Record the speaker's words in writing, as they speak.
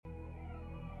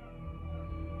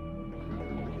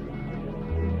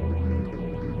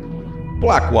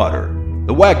Blackwater,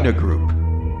 the Wagner Group,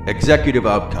 Executive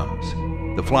Outcomes,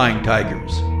 the Flying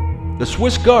Tigers, the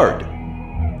Swiss Guard,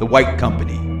 the White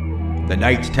Company, the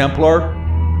Knights Templar,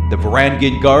 the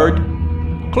Varangian Guard,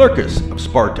 Clercus of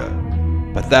Sparta,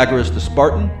 Pythagoras the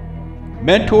Spartan,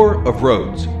 Mentor of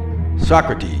Rhodes,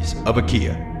 Socrates of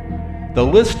Achaia. The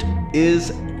list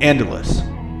is endless.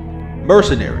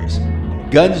 Mercenaries,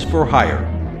 guns for hire,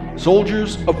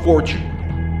 soldiers of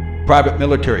fortune, private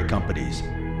military companies,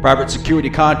 private security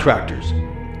contractors,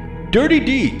 dirty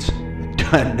deeds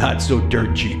done not so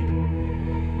dirt cheap.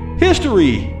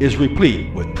 History is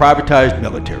replete with privatized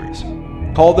militaries.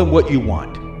 Call them what you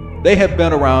want. They have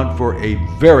been around for a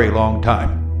very long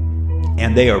time,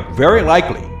 and they are very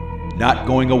likely not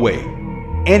going away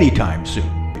anytime soon.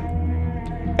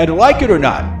 And like it or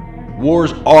not,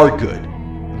 wars are good,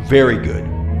 very good,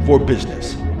 for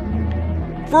business.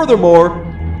 Furthermore,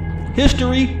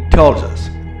 history tells us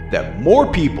that more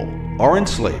people are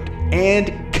enslaved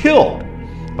and killed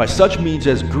by such means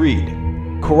as greed,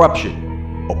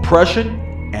 corruption,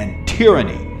 oppression, and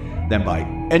tyranny than by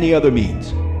any other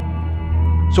means.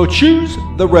 So choose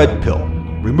the red pill,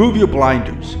 remove your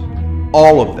blinders,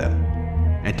 all of them,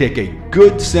 and take a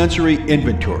good sensory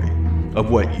inventory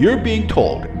of what you're being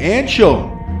told and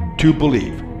shown to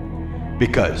believe.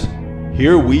 Because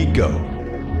here we go.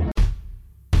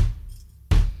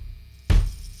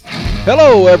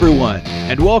 Hello everyone,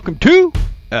 and welcome to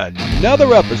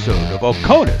another episode of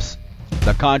OCONUS,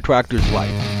 the Contractor's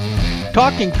Life.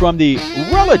 Talking from the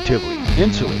relatively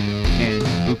insulated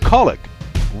and bucolic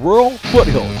rural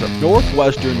foothills of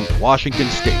northwestern Washington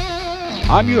State.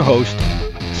 I'm your host,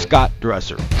 Scott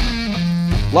Dresser.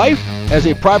 Life as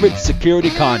a private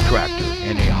security contractor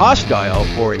in a hostile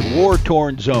or a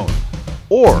war-torn zone,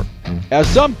 or as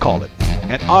some call it,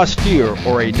 an austere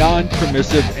or a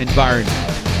non-permissive environment.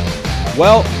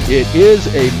 Well, it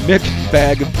is a mixed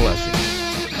bag of blessings.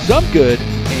 Some good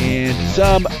and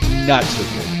some not so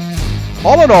good.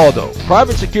 All in all though,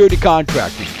 private security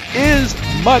contracting is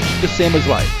much the same as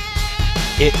life.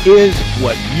 It is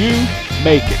what you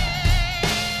make it.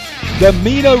 The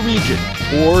MENA region,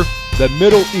 or the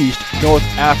Middle East North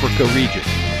Africa region.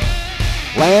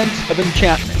 Lands of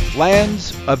enchantment,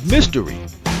 lands of mystery,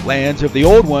 lands of the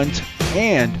old ones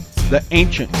and the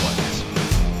ancient ones.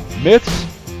 Myths,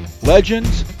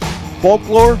 legends,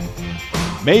 folklore,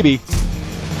 maybe.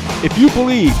 If you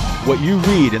believe what you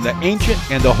read in the ancient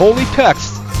and the holy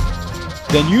texts,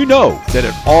 then you know that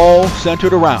it all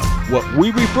centered around what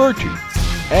we refer to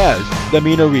as the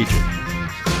MENA region.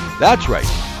 That's right,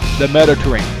 the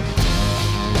Mediterranean.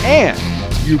 And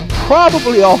you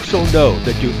probably also know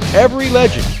that to every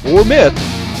legend or myth,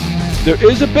 there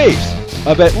is a base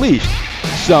of at least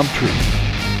some truth.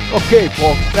 Okay,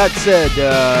 folks, that said,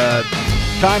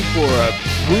 time for a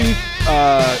brief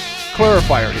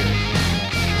clarifier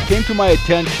here. It came to my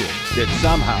attention that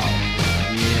somehow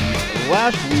in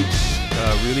last week's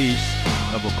release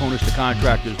of OCONUS the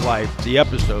Contractor's Life, the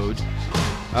episode,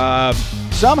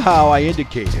 somehow I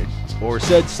indicated or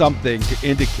said something to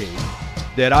indicate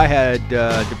that I had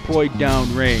deployed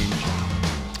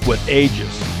downrange with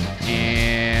Aegis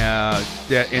and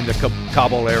in the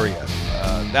Kabul area.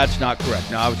 That's not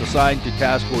correct. Now, I was assigned to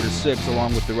Task Order 6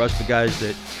 along with the rest of the guys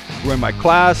that were in my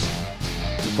class,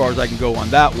 as far as I can go on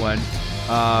that one.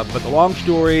 But the long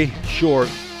story short,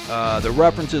 the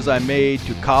references I made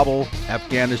to Kabul,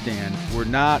 Afghanistan, were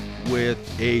not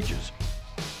with Aegis.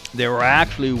 They were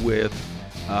actually with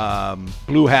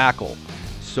Blue Hackle.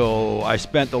 So I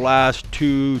spent the last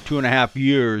two and a half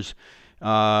years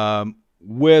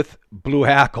with Blue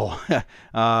Hackle.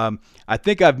 I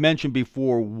think I've mentioned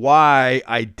before why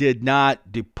I did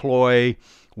not deploy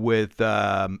with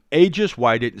Aegis,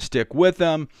 why I didn't stick with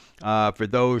them. For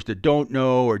those that don't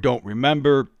know or don't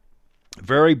remember,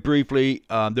 very briefly,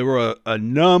 there were a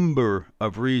number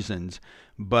of reasons,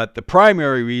 but the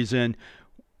primary reason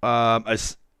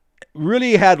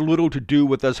really had little to do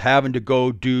with us having to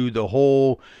go do the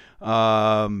whole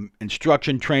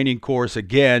instruction training course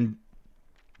again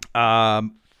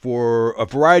for a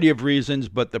variety of reasons,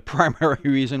 but the primary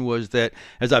reason was that,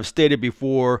 as I've stated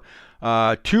before,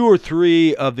 2 or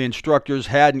 3 of the instructors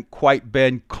hadn't quite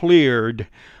been cleared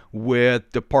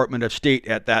with Department of State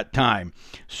at that time.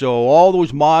 So all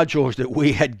those modules that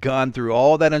we had gone through,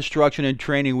 all that instruction and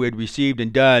training we had received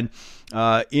and done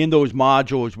in those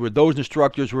modules where those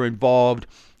instructors were involved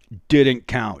didn't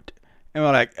count. And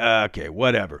we're like, okay,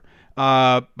 whatever.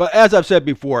 But as I've said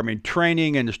before, I mean,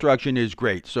 training and instruction is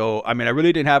great. So, I mean, I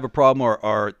really didn't have a problem.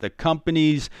 Or the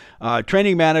company's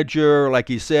training manager, like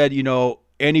he said, you know,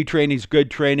 any training is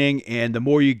good training, and the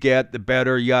more you get, the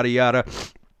better, yada, yada.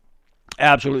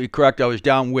 Absolutely correct. I was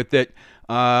down with it.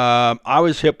 I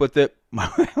was hip with it.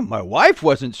 My wife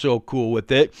wasn't so cool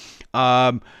with it.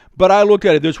 But I looked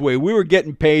at it this way. We were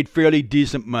getting paid fairly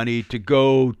decent money to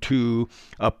go to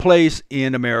a place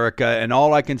in America, and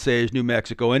all I can say is New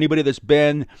Mexico. Anybody that's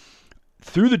been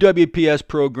through the WPS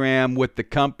program with the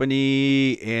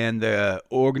company and the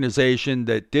organization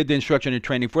that did the instruction and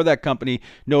training for that company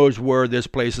knows where this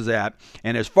place is at.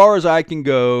 And as far as I can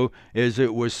go is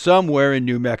it was somewhere in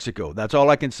New Mexico. That's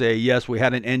all I can say. Yes, we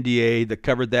had an NDA that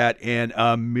covered that and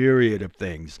a myriad of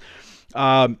things.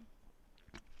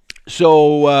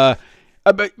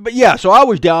 But yeah, so I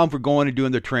was down for going and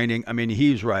doing the training. I mean,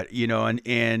 he's right,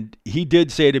 and he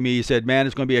did say to me, he said, man,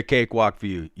 it's going to be a cakewalk for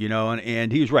you,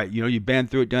 and he was right. You've been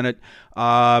through it, done it.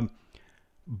 But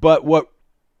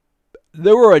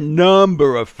there were a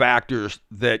number of factors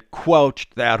that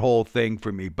quelched that whole thing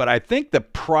for me. But I think the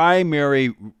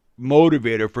primary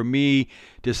motivator for me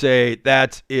to say,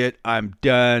 that's it, I'm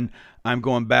done, I'm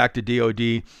going back to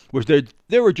DOD, was that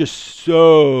there were just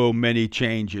so many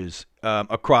changes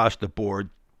across the board.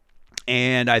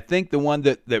 And I think the one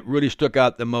that really stuck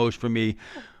out the most for me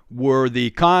were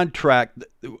the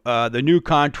new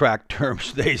contract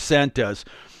terms they sent us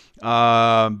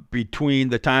between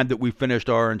the time that we finished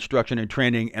our instruction and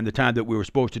training and the time that we were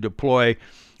supposed to deploy.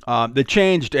 That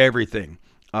changed everything,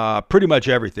 pretty much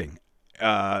everything,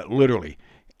 literally,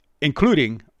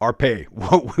 including our pay,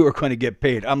 what we were going to get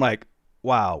paid. I'm like,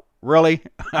 wow, really?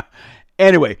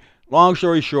 Anyway, long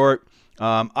story short,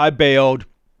 I bailed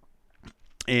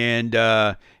and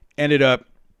ended up,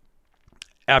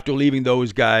 after leaving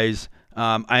those guys,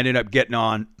 I ended up getting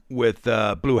on with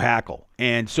Blue Hackle.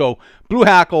 And so Blue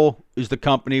Hackle is the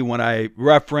company. When I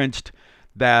referenced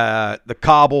the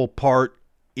Cobble part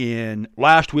in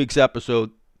last week's episode,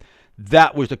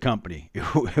 that was the company.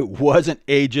 It wasn't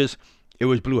Aegis, it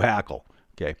was Blue Hackle.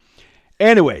 Okay.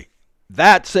 Anyway,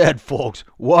 that said, folks,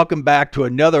 welcome back to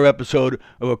another episode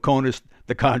of OCONUS,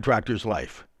 the Contractor's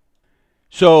Life.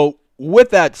 So with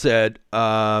that said,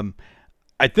 I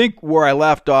think where I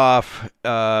left off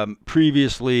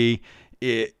previously,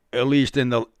 at least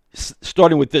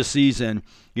starting with this season,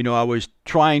 I was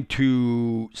trying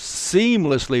to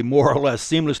more or less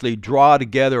seamlessly draw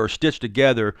together or stitch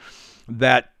together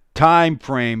that time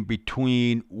frame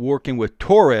between working with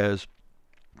Torres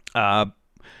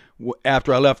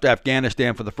after I left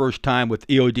Afghanistan for the first time with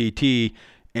EODT,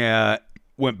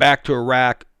 went back to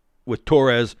Iraq with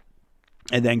Torres,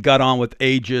 and then got on with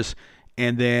Aegis,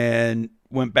 and then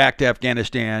went back to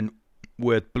Afghanistan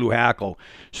with Blue Hackle.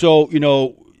 So, so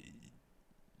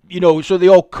the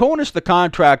OCONUS, the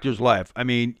Contractor's Life. I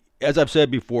mean, as I've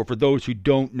said before, for those who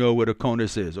don't know what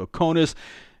OCONUS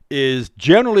is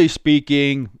generally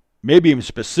speaking, maybe even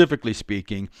specifically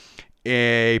speaking,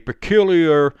 a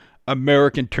peculiar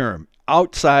American term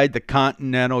outside the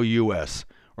continental U.S.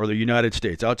 or the United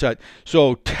States, outside.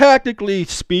 So technically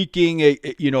speaking,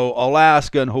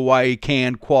 Alaska and Hawaii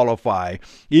can qualify,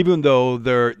 even though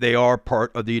they are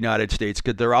part of the United States,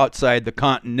 because they're outside the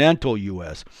continental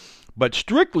U.S. But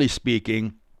strictly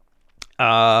speaking,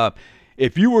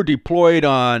 if you were deployed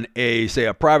on a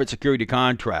private security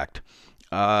contract,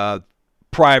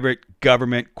 private,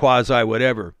 government, quasi,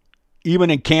 whatever,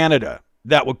 even in Canada,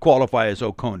 that would qualify as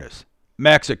OCONUS.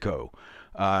 Mexico,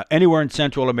 anywhere in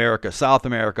Central America, South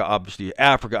America, obviously,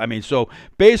 Africa. I mean, so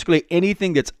basically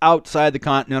anything that's outside the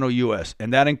continental U.S.,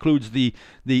 and that includes the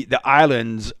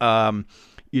islands,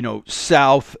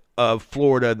 south of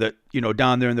Florida, that,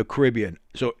 down there in the Caribbean.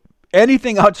 So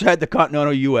anything outside the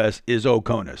continental U.S. is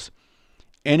OCONUS.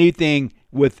 Anything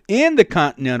within the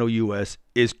continental U.S.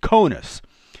 is CONUS.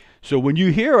 So when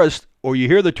you hear us, or you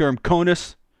hear the term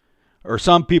CONUS, or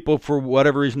some people, for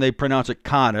whatever reason, they pronounce it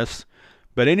CONUS,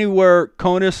 but anywhere,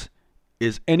 CONUS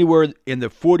is anywhere in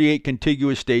the 48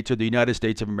 contiguous states of the United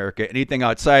States of America. Anything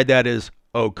outside that is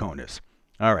OCONUS.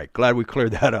 All right, glad we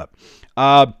cleared that up.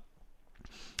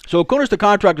 So OCONUS, the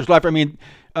Contractor's Life, I mean,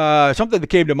 something that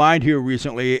came to mind here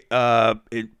recently,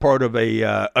 part of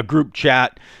a group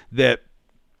chat that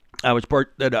I was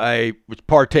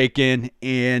partaking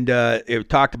in, and it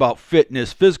talked about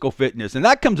fitness, physical fitness, and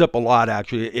that comes up a lot.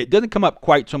 Actually, it doesn't come up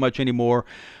quite so much anymore.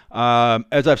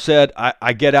 As I've said,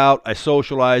 I get out, I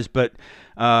socialize, but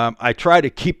I try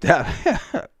to keep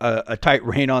that a tight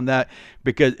rein on that,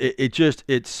 because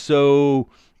it's so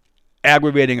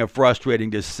aggravating and frustrating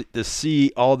to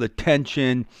see all the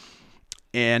tension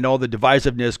and all the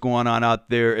divisiveness going on out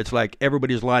there. It's like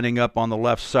everybody's lining up on the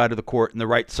left side of the court and the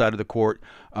right side of the court,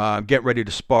 get ready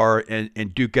to spar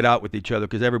and duke it out with each other,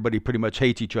 because everybody pretty much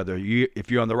hates each other. If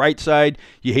you're on the right side,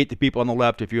 you hate the people on the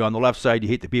left. If you're on the left side, you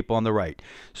hate the people on the right.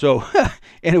 So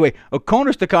anyway,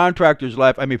 OCONUS, the Contractor's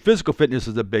Life, I mean, physical fitness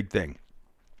is a big thing.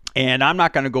 And I'm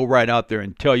not going to go right out there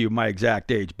and tell you my exact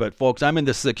age, but folks, I'm in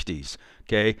the 60s,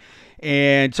 okay?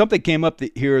 And something came up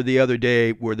here the other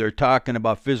day where they're talking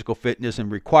about physical fitness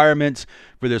and requirements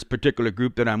for this particular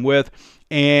group that I'm with.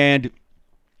 And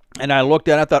I looked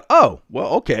at it, I thought, oh, well,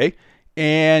 okay.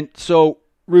 And so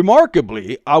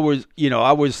remarkably, I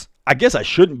guess I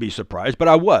shouldn't be surprised, but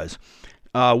I was.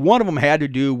 One of them had to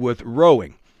do with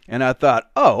rowing. And I thought,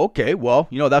 oh, okay, well,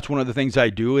 that's one of the things I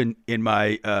do in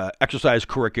my exercise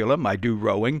curriculum. I do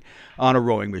rowing on a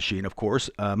rowing machine, of course.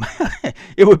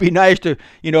 It would be nice to,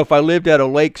 if I lived at a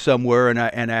lake somewhere and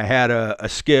I had a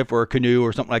skiff or a canoe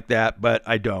or something like that, but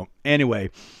I don't. Anyway,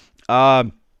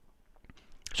 so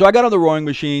I got on the rowing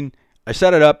machine, I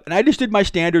set it up, and I just did my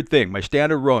standard thing, my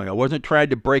standard rowing. I wasn't trying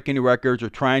to break any records or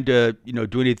trying to,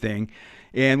 do anything.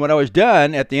 And when I was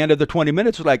done, at the end of the 20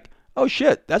 minutes, it was like, oh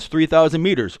shit, that's 3,000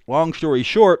 meters. Long story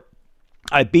short,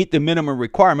 I beat the minimum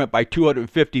requirement by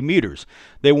 250 meters.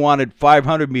 They wanted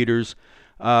 500 meters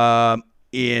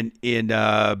in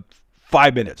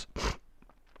 5 minutes.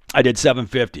 I did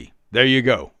 750. There you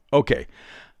go. Okay.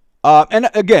 And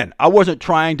again, I wasn't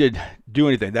trying to do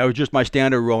anything. That was just my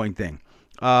standard rowing thing.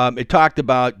 It talked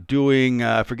about doing,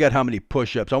 I forget how many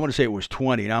push-ups. I want to say it was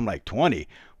 20. And I'm like, 20?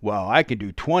 Well, I can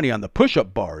do 20 on the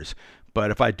push-up bars. But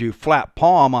if I do flat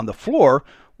palm on the floor,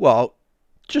 well,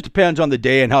 it just depends on the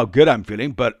day and how good I'm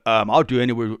feeling. But I'll do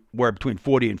anywhere between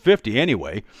 40 and 50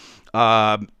 anyway.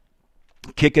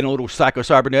 Kick in a little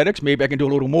psycho-cybernetics, maybe I can do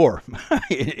a little more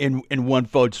in one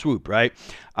fell swoop, right?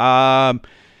 And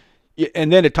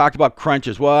then it talked about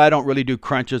crunches. Well, I don't really do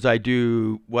crunches. I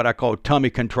do what I call tummy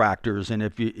contractors. And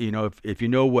if you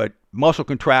know what muscle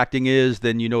contracting is,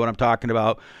 then you know what I'm talking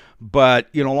about.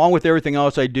 But, along with everything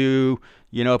else I do,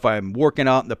 if I'm working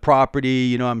out in the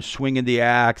property, I'm swinging the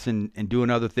axe and doing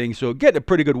other things. So getting a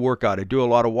pretty good workout. I do a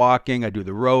lot of walking. I do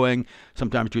the rowing,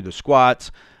 sometimes do the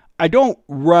squats. I don't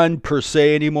run per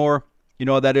se anymore.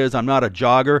 That is, I'm not a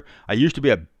jogger. I used to be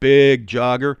a big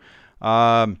jogger.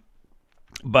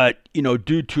 But,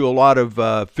 due to a lot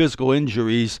of physical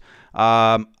injuries,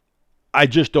 I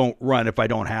just don't run if I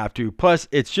don't have to. Plus,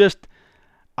 it's just,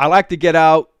 I like to get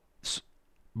out.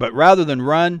 But rather than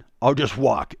run, I'll just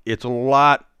walk. It's a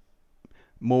lot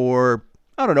more,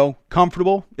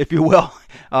 comfortable, if you will.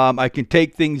 I can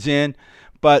take things in.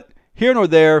 But here nor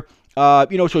there,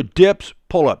 so dips,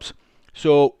 pull-ups.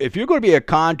 So if you're going to be a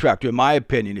contractor, in my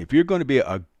opinion, if you're going to be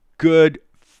a good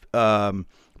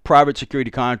private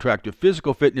security contractor,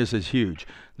 physical fitness is huge.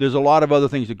 There's a lot of other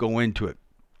things that go into it.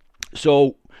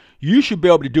 So you should be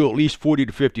able to do at least 40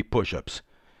 to 50 push-ups.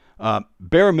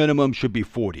 Bare minimum should be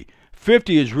 40.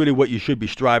 50 is really what you should be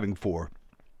striving for.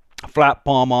 Flat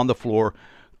palm on the floor.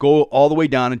 Go all the way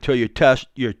down until your chest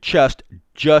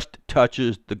just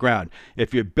touches the ground.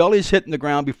 If your belly's hitting the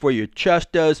ground before your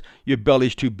chest does, your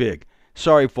belly's too big.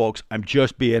 Sorry, folks. I'm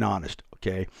just being honest,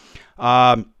 okay?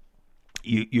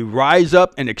 You rise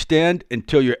up and extend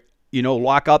until you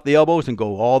lock out the elbows and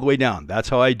go all the way down. That's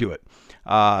how I do it.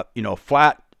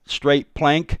 Flat, straight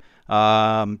plank.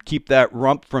 Keep that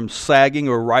rump from sagging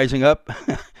or rising up.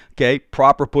 Okay,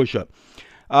 proper push-up.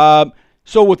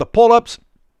 So with the pull-ups,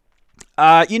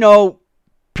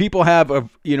 people have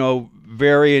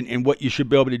vary in what you should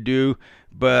be able to do.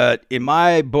 But in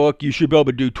my book, you should be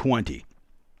able to do 20.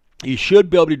 You should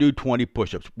be able to do 20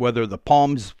 push-ups, whether the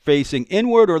palm's facing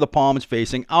inward or the palm's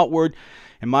facing outward.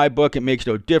 In my book, it makes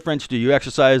no difference. Do you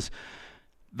exercise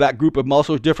that group of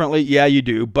muscles differently? Yeah, you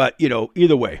do. But,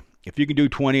 either way, if you can do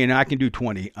 20 and I can do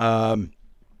 20.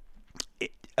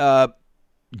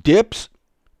 Dips,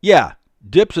 yeah,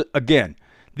 dips again.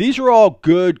 These are all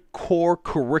good core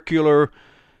curricular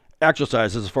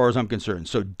exercises as far as I'm concerned.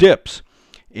 So dips,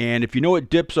 and if you know what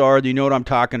dips are, you know what I'm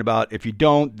talking about. If you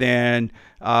don't, then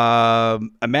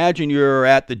imagine you're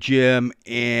at the gym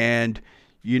and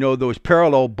those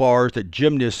parallel bars that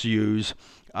gymnasts use,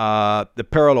 the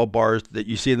parallel bars that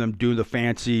you see them do the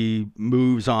fancy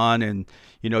moves on, and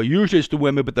usually it's the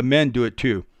women, but the men do it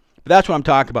too. But that's what I'm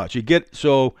talking about.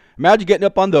 So imagine getting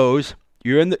up on those.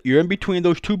 You're in between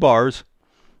those two bars.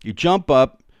 You jump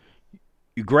up,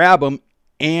 you grab them,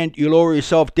 and you lower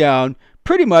yourself down.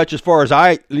 Pretty much as far as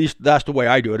at least that's the way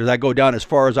I do it. Is I go down as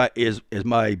far as as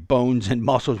my bones and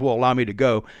muscles will allow me to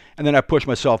go, and then I push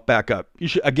myself back up. You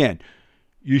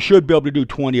should be able to do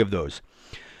 20 of those.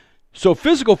 So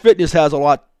physical fitness has a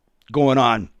lot going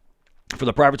on for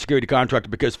the private security contractor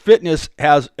because fitness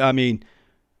has,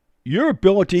 your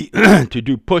ability to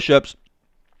do push-ups,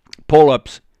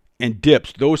 pull-ups, and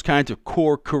dips, those kinds of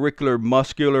core curricular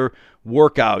muscular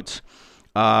workouts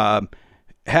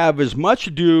have as much to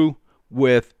do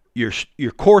with your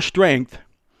core strength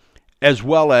as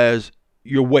well as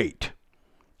your weight.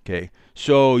 Okay,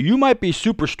 so you might be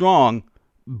super strong,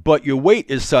 but your weight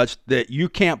is such that you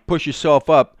can't push yourself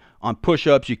up on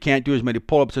push-ups. You can't do as many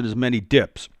pull-ups and as many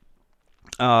dips.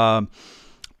 But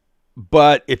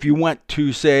if you went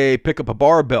to, say, pick up a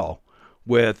barbell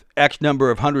with X number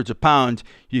of hundreds of pounds,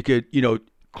 you could,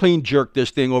 clean jerk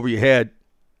this thing over your head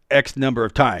X number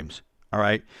of times. All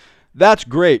right, that's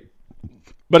great,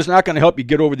 but it's not going to help you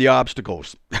get over the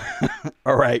obstacles.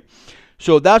 All right.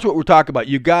 So that's what we're talking about.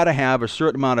 You got to have a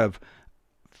certain amount of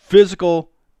physical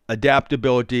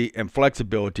adaptability and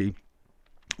flexibility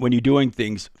when you're doing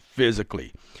things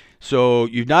physically. So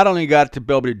you've not only got to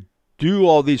be able to do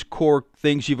all these core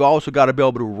things, you've also got to be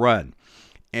able to run.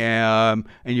 And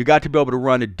you got to be able to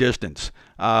run a distance.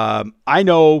 I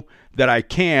know that I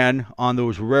can, on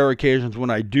those rare occasions when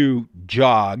I do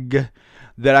jog,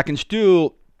 that I can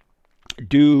still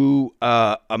do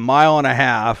a mile and a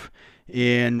half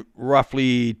in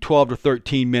roughly 12 to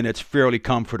 13 minutes fairly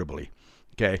comfortably.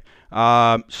 Okay.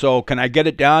 So can I get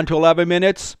it down to 11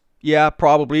 minutes? Yeah,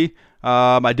 probably.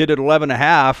 I did it 11 and a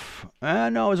half.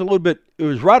 No, it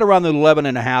was right around the 11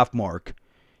 and a half mark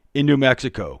in New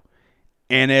Mexico.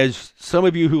 And as some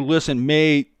of you who listen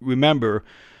may remember,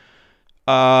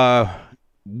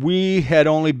 we had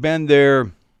only been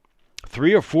there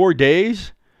 3 or 4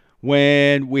 days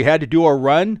when we had to do our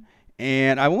run.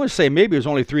 And I want to say maybe it was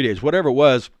only 3 days, whatever it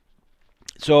was.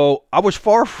 So I was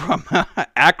far from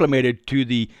acclimated to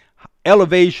the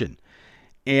elevation.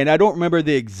 And I don't remember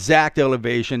the exact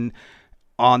elevation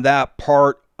on that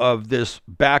part of this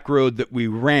back road that we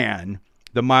ran,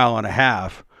 the mile and a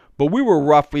half. But we were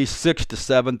roughly 6,000 to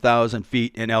 7,000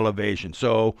 feet in elevation.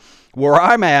 So where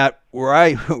I'm at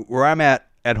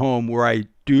at home, where I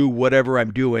do whatever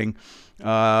I'm doing,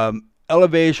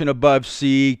 elevation above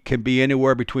sea can be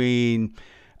anywhere between,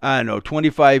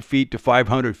 25 feet to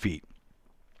 500 feet.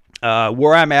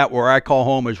 Where I'm at, where I call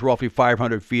home, is roughly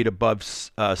 500 feet above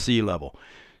sea level.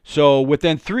 So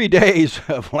within 3 days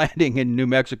of landing in New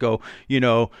Mexico,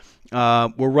 we're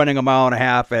running a mile and a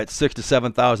half at 6,000 to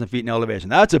 7,000 feet in elevation.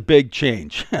 That's a big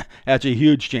change. That's a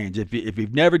huge change. If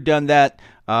you've never done that,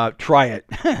 try it.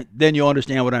 Then you'll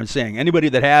understand what I'm saying. Anybody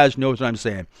that has knows what I'm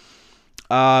saying.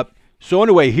 So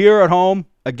anyway, here at home,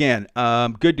 again,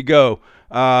 good to go.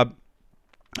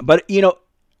 But,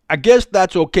 I guess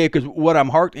that's okay, because what I'm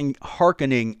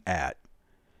hearkening at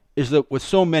is that with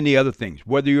so many other things,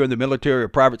 whether you're in the military or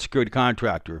private security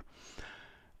contractor,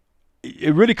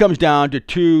 it really comes down to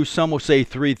two, some will say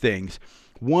three things.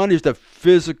 One is the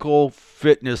physical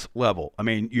fitness level. I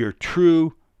mean, your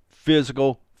true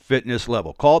physical fitness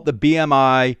level. Call it the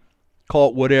BMI,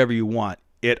 call it whatever you want.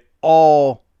 It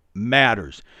all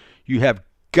matters. You have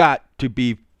got to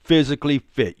be physically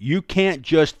fit. You can't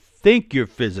just think you're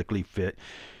physically fit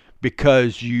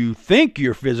because you think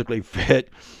you're physically fit,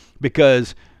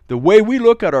 because the way we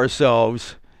look at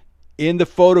ourselves in the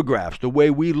photographs, the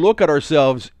way we look at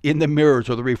ourselves in the mirrors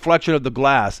or the reflection of the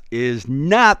glass is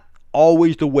not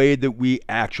always the way that we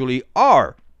actually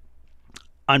are.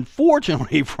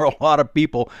 Unfortunately, for a lot of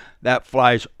people, that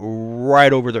flies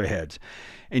right over their heads.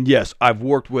 And yes, I've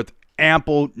worked with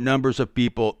ample numbers of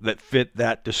people that fit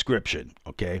that description,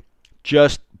 okay?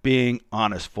 Just being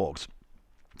honest, folks.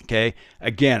 Okay?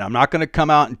 Again, I'm not going to come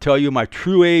out and tell you my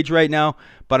true age right now,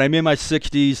 but I'm in my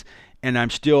 60s and I'm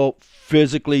still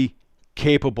physically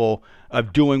capable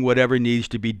of doing whatever needs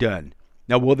to be done.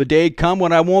 Now, will the day come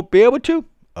when I won't be able to?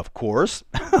 Of course.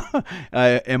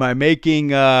 Am I making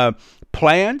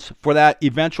plans for that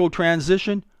eventual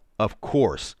transition? Of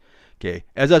course. Okay?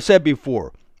 As I've said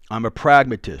before, I'm a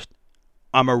pragmatist.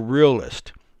 I'm a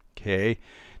realist. Okay?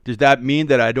 Does that mean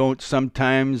that I don't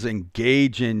sometimes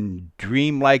engage in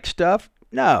dream-like stuff?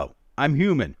 No, I'm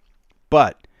human.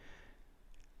 But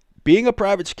being a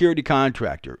private security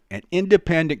contractor, an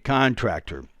independent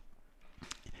contractor,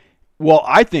 well,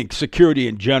 I think security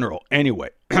in general, anyway,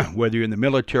 whether you're in the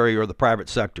military or the private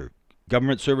sector,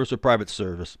 government service or private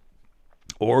service,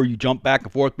 or you jump back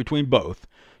and forth between both,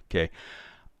 okay,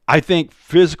 I think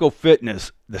physical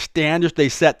fitness, the standards they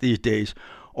set these days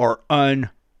are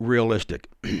unrealistic.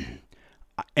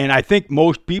 And I think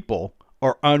most people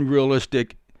are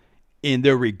unrealistic in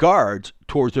their regards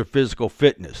towards their physical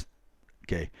fitness.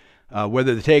 Okay.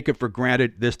 Whether they take it for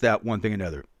granted, this, that, one thing,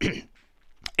 another.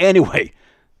 Anyway,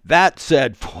 that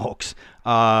said, folks,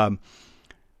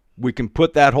 we can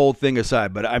put that whole thing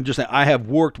aside. But I'm just saying, I have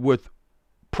worked with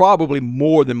probably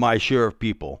more than my share of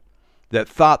people that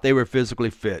thought they were physically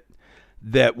fit,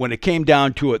 that when it came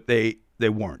down to it, they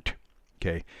weren't.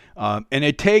 Okay. And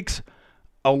it takes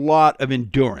a lot of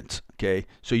endurance. Okay.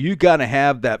 So you got to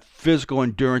have that physical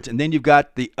endurance. And then you've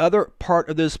got the other part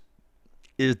of this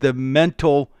is the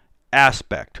mental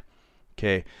aspect.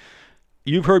 Okay.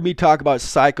 You've heard me talk about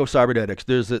psycho-cybernetics.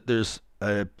 There's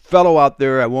a fellow out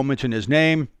there, I won't mention his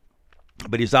name,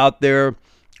 but he's out there,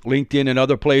 LinkedIn and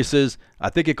other places. I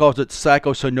think he calls it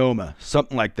psychosonoma,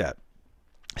 something like that.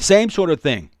 Same sort of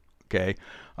thing, okay?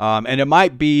 And it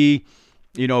might be,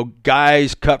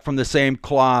 guys cut from the same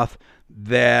cloth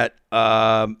that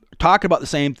talk about the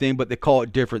same thing, but they call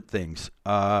it different things,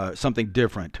 something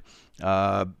different,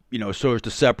 so as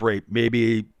to separate,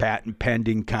 maybe patent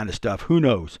pending kind of stuff. Who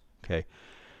knows, okay?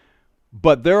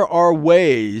 But there are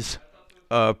ways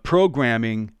of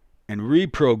programming and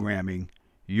reprogramming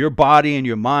your body and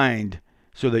your mind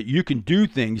so that you can do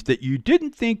things that you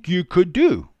didn't think you could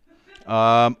do,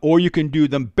 or you can do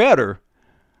them better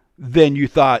than you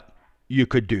thought you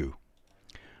could do.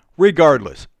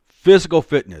 Regardless, physical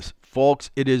fitness, folks,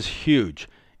 it is huge.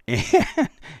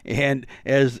 And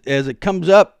as it comes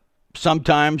up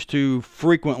sometimes too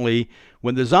frequently,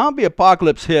 when the zombie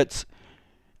apocalypse hits,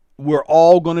 we're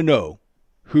all going to know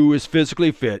who is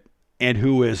physically fit and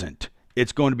who isn't.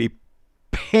 It's going to be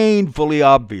painfully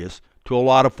obvious to a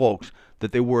lot of folks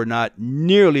that they were not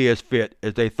nearly as fit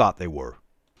as they thought they were.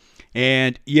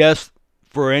 And yes,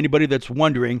 for anybody that's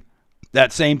wondering,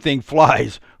 that same thing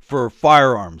flies for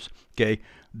firearms. Okay,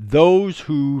 those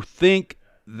who think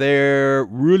they're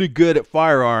really good at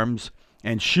firearms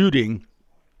and shooting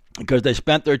because they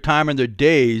spent their time and their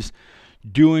days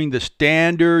doing the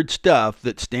standard stuff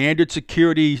that standard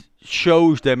security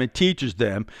shows them and teaches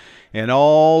them, and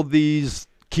all these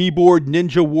keyboard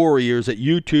ninja warriors at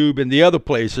YouTube and the other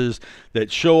places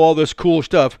that show all this cool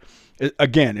stuff,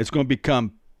 again, it's going to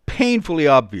become painfully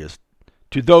obvious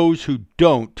to those who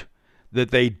don't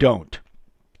that they don't.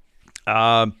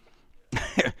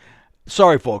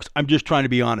 Sorry, folks. I'm just trying to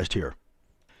be honest here.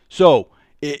 So,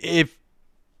 if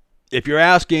you're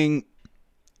asking,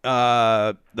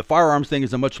 the firearms thing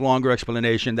is a much longer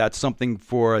explanation. That's something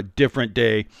for a different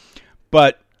day.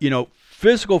 But,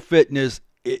 physical fitness,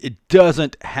 it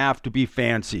doesn't have to be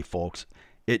fancy, folks.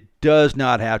 It does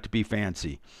not have to be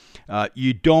fancy.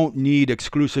 You don't need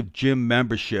exclusive gym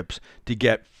memberships to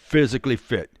get physically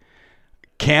fit.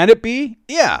 Can it be?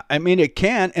 Yeah, it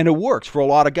can, and it works for a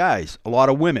lot of guys, a lot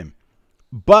of women.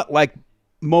 But like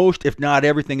most, if not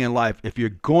everything in life, if you're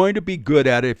going to be good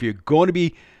at it, if you're going to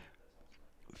be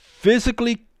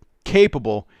physically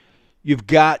capable, it's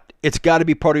got to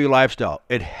be part of your lifestyle.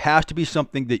 It has to be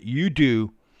something that you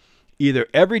do either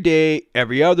every day,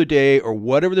 every other day, or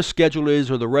whatever the schedule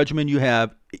is or the regimen you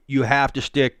have to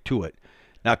stick to it.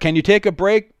 Now, can you take a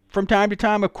break from time to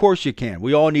time? Of course you can.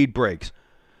 We all need breaks.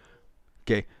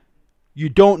 Okay. You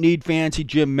don't need fancy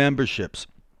gym memberships.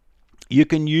 You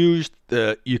can use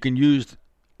for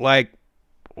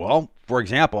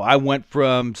example, I went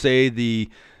from, say,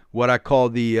 what I call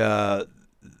the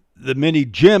mini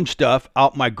gym stuff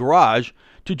out my garage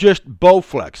to just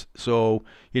Bowflex. So,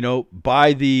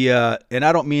 buy the, and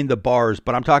I don't mean the bars,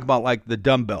 but I'm talking about like the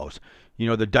dumbbells,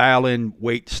 the dial-in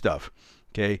weight stuff.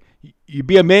 Okay. You'd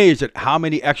be amazed at how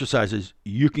many exercises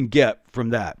you can get from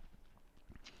that.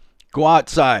 Go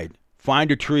outside, find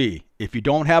a tree. If you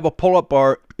don't have a pull-up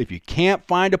bar, if you can't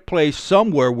find a place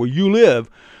somewhere where you live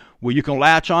where you can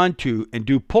latch onto and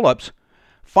do pull-ups,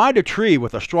 find a tree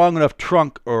with a strong enough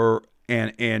trunk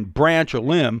and branch or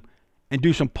limb and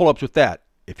do some pull-ups with that.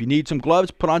 If you need some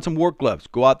gloves, put on some work gloves.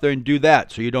 Go out there and do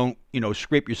that so you don't,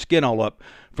 scrape your skin all up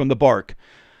from the bark.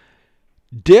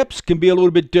 Dips can be a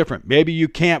little bit different. Maybe you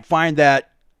can't find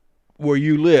that where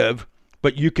you live,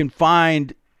 but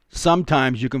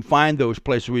sometimes you can find those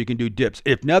places where you can do dips.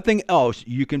 If nothing else,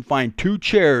 you can find 2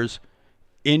 chairs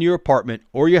in your apartment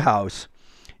or your house.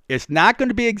 It's not going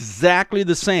to be exactly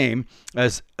the same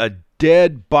as a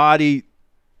dead body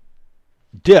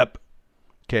dip,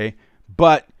 okay?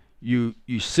 But you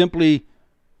simply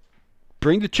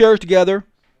bring the chairs together,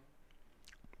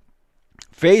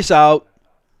 face out,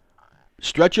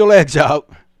 stretch your legs out,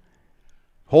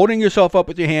 holding yourself up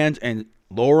with your hands and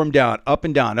lower them down, up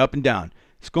and down, up and down.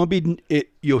 It's going to be,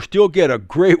 you'll still get a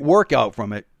great workout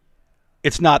from it.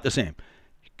 It's not the same.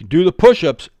 You can do the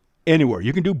push-ups anywhere.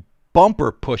 You can do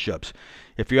bumper push-ups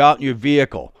if you're out in your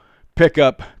vehicle,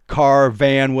 pickup, car,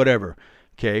 van, whatever.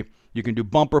 Okay, you can do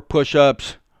bumper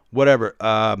push-ups, whatever.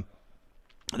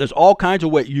 There's all kinds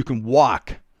of ways. You can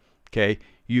walk. Okay,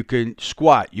 you can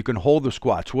squat. You can hold the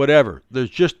squats, whatever. There's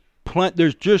just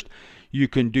you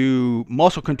can do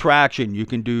muscle contraction. You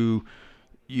can do,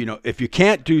 if you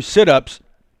can't do sit-ups,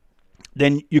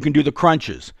 then you can do the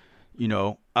crunches.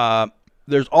 Or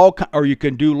you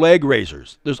can do leg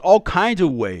raisers. There's all kinds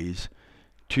of ways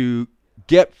to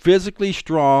get physically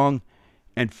strong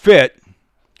and fit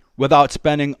without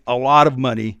spending a lot of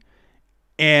money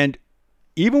and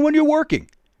even when you're working.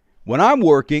 When I'm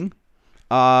working,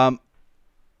 when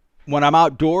I'm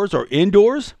outdoors or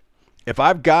indoors, if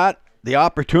I've got the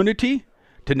opportunity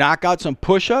to knock out some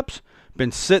push-ups,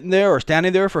 been sitting there or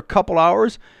standing there for a couple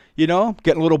hours, getting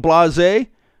a little blasé,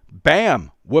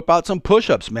 bam, whip out some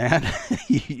push-ups, man.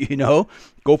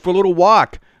 Go for a little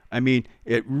walk. I mean,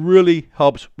 it really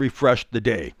helps refresh the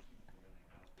day.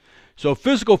 So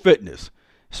physical fitness,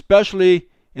 especially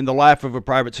in the life of a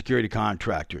private security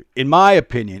contractor, in my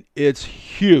opinion, it's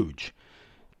huge.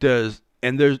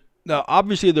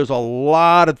 Obviously there's a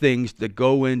lot of things that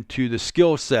go into the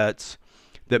skill sets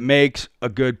that makes a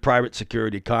good private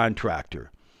security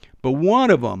contractor. But one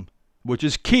of them, which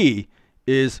is key,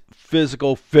 is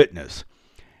physical fitness.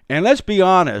 And let's be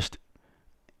honest,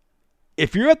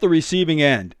 if you're at the receiving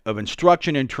end of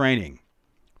instruction and training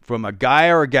from a guy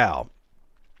or a gal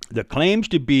that claims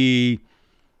to be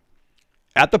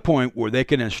at the point where they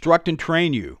can instruct and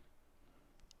train you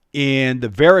in the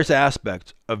various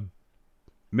aspects of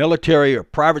military or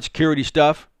private security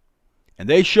stuff, and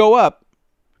they show up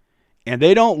and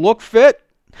they don't look fit,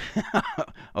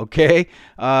 okay,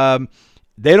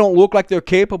 they don't look like they're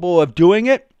capable of doing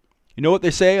it, you know what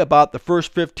they say about the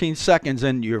first 15 seconds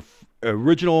in your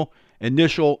original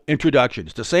initial introduction?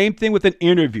 It's the same thing with an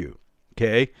interview,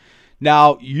 okay?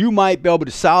 Now, you might be able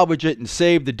to salvage it and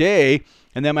save the day,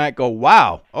 and they might go,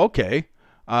 wow, okay.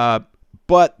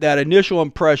 But that initial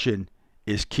impression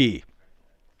is key.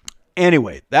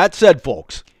 Anyway, that said,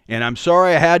 folks, and I'm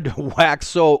sorry I had to wax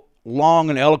so long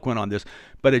and eloquent on this,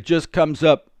 but it just comes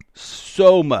up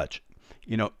so much,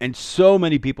 and so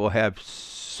many people have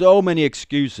so many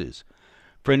excuses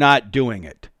for not doing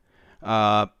it.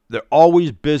 They're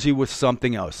always busy with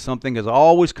something else. Something is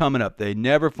always coming up. They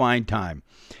never find time.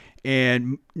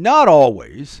 And not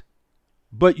always,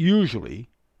 but usually,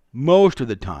 most of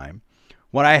the time,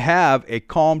 when I have a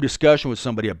calm discussion with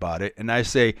somebody about it, and I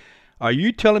say, are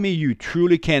you telling me you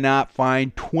truly cannot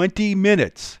find 20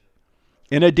 minutes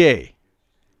in a day,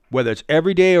 whether it's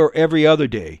every day or every other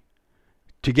day,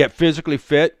 to get physically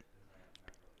fit?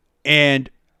 And,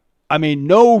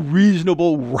 no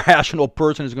reasonable, rational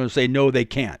person is going to say, no, they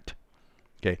can't.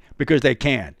 Okay, because they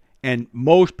can. And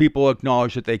most people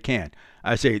acknowledge that they can.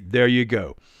 I say, there you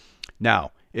go.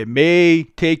 Now, it may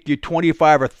take you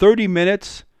 25 or 30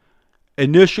 minutes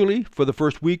initially for the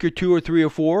first week or 2 or 3 or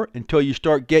 4 until you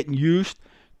start getting used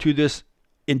to this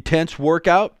intense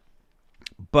workout.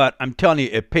 But I'm telling you,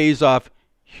 it pays off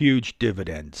huge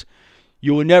dividends.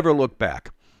 You will never look back.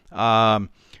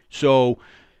 So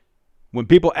when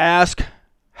people ask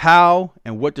how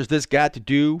and what does this got to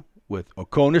do with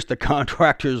OCONUS, the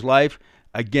contractor's life,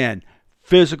 again,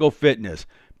 physical fitness.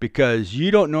 Because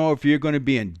you don't know if you're going to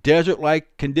be in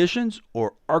desert-like conditions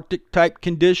or Arctic-type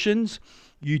conditions.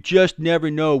 You just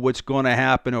never know what's going to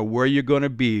happen or where you're going to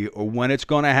be or when it's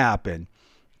going to happen.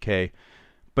 Okay?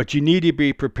 But you need to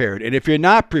be prepared. And if you're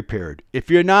not prepared,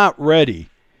 if you're not ready,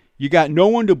 you got no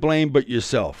one to blame but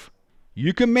yourself.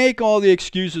 You can make all the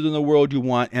excuses in the world you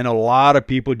want, and a lot of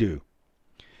people do.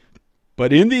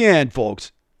 But in the end,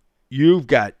 folks, you've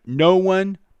got no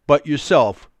one but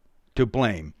yourself to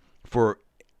blame for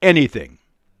anything.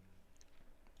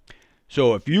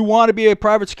 So if you want to be a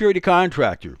private security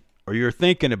contractor, or you're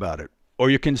thinking about it,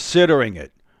 or you're considering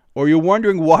it, or you're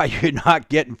wondering why you're not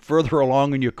getting further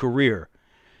along in your career,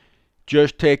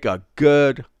 just take a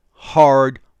good,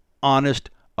 hard, honest,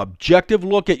 objective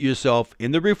look at yourself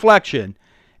in the reflection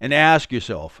and ask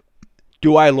yourself,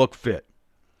 do I look fit?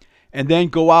 And then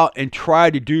go out and try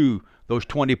to do those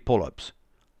 20 pull-ups,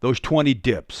 those 20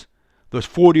 dips, those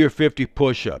 40 or 50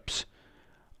 push-ups,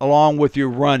 along with your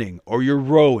running or your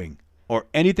rowing or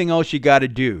anything else you got to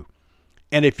do.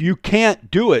 And if you can't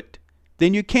do it,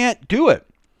 then you can't do it.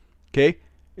 Okay?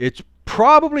 It's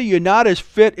probably you're not as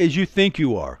fit as you think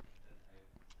you are.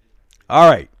 All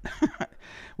right.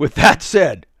 With that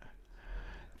said,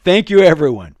 thank you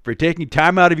everyone for taking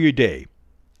time out of your day,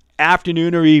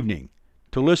 afternoon or evening,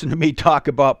 to listen to me talk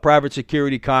about private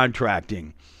security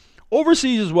contracting,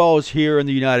 overseas as well as here in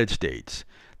the United States.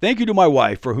 Thank you to my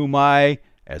wife, for whom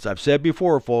as I've said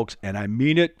before, folks, and I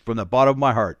mean it from the bottom of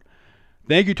my heart,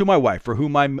 thank you to my wife, for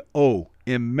whom I owe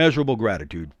immeasurable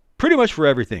gratitude, pretty much for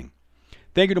everything.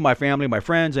 Thank you to my family, my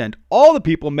friends, and all the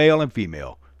people, male and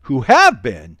female, who have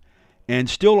been and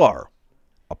still are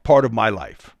a part of my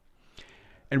life.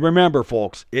 And remember,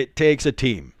 folks, it takes a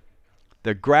team.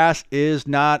 The grass is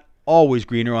not always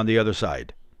greener on the other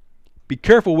side. Be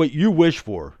careful what you wish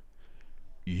for.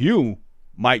 You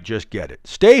might just get it.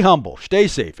 Stay humble, stay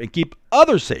safe, and keep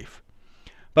others safe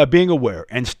by being aware,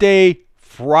 and stay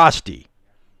frosty.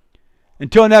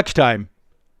 Until next time,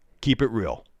 keep it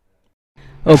real.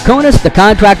 OCONUS, the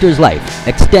Contractor's Life,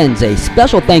 extends a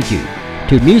special thank you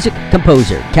to music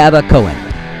composer Kava Cohen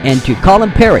and to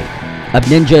Colin Perry of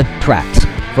Ninja Tracks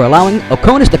for allowing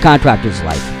OCONUS, the Contractor's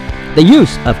Life the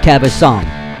use of Kava's song,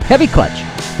 Heavy Clutch,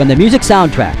 from the music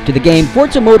soundtrack to the game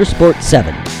Forza Motorsport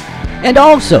 7. And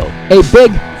also, a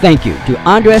big thank you to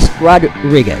Andres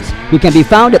Rodriguez, who can be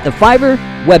found at the Fiverr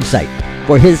website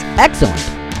for his excellent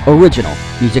original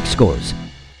music scores.